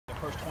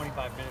first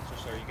 25 minutes or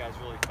so, you guys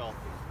really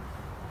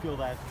feel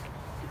that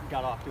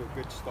got off to a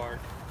good start.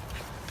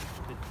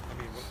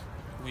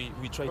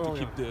 We tried to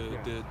keep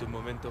the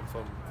momentum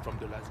from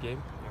the last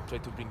game. Try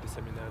to bring the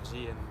same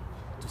energy and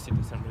to see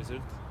the same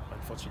result.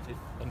 Unfortunately, it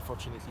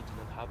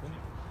didn't happen.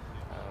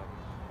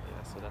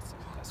 So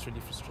that's really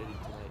frustrating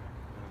tonight.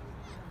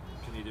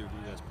 Can either of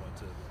you guys point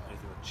to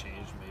anything that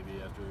changed maybe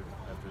after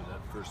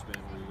that first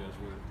span where you guys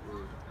were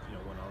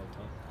went all the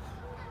time?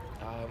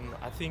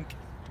 I think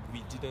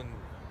we didn't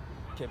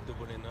keep the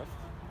ball enough,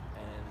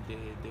 and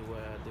they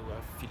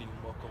were feeling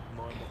more and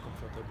more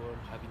comfortable,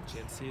 having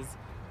chances,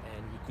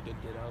 and we couldn't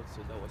get out,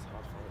 so that was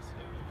hard for us.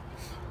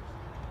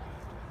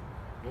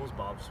 What was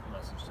Bob's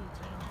message to the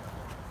team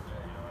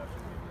after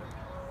the game?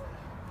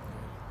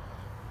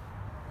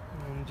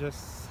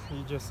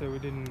 He just said we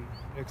didn't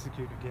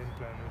execute the game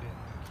plan, we didn't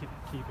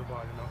keep the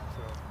ball enough.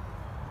 So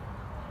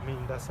I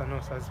mean, that's on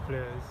us as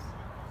players.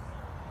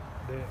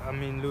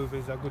 Louisville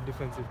is a good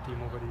defensive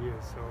team over the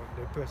years, so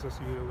they press us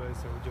really well,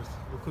 so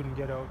we couldn't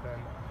get out,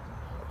 and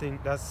I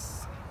think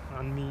that's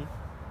on me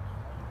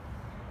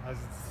as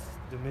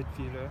the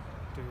midfielder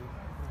to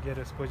get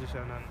us position,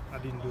 and I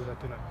didn't do that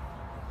tonight.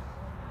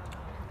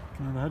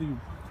 Kenardo, how do you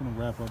kind of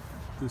wrap up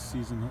this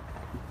season? Your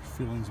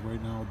feelings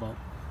right now about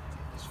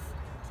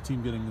the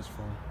team getting this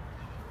far?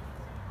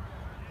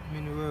 I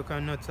mean, we work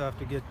our nuts off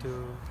to get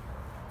to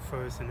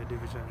first in the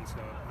division,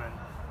 and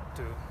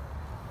to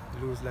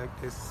lose like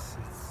this,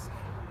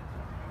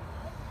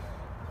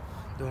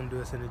 don't do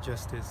us any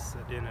justice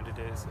at the end of the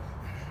day.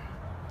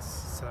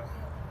 So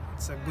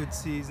it's a good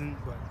season,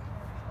 but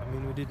I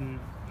mean, we didn't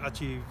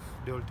achieve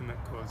the ultimate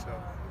goal, so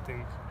I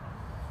think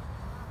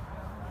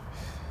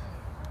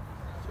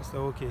just an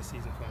okay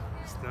season for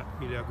me. It's not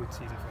really a good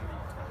season for me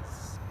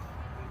because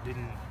we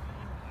didn't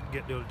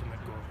get the ultimate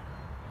goal.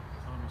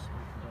 Thomas,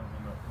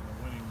 in the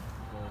winning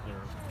goal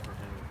there for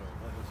Louisville,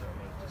 what was that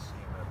like to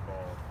see that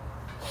ball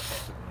pop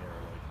up in the air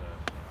like that?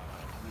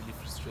 Really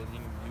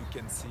frustrating. You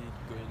can see it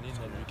going in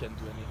and you can't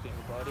do anything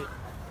about it.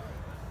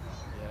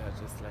 Yeah,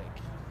 just like,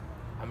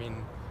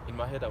 in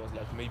my head I was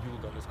like, maybe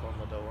we're gonna score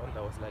another one.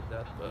 That was like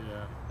that, but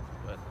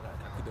like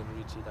I couldn't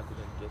reach it, I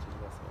couldn't get it.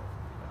 It was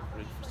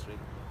really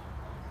frustrating.